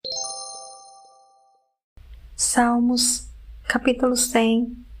Salmos, capítulo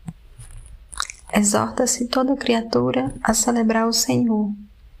 100. Exorta-se toda criatura a celebrar o Senhor.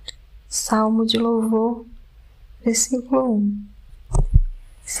 Salmo de louvor, versículo 1.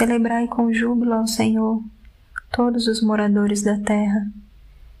 Celebrai com júbilo ao Senhor, todos os moradores da terra.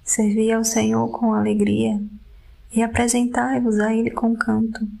 Servi ao Senhor com alegria e apresentai-vos a Ele com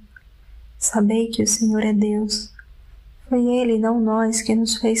canto. Sabei que o Senhor é Deus. Foi Ele, não nós, que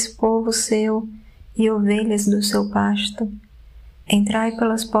nos fez povo seu e ovelhas do seu pasto. Entrai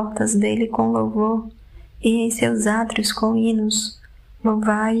pelas portas dele com louvor e em seus átrios com hinos.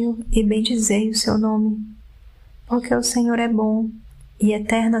 Louvai-o e bendizei o seu nome. Porque o Senhor é bom e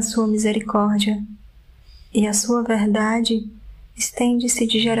eterna a sua misericórdia, e a sua verdade estende-se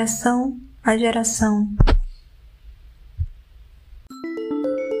de geração a geração.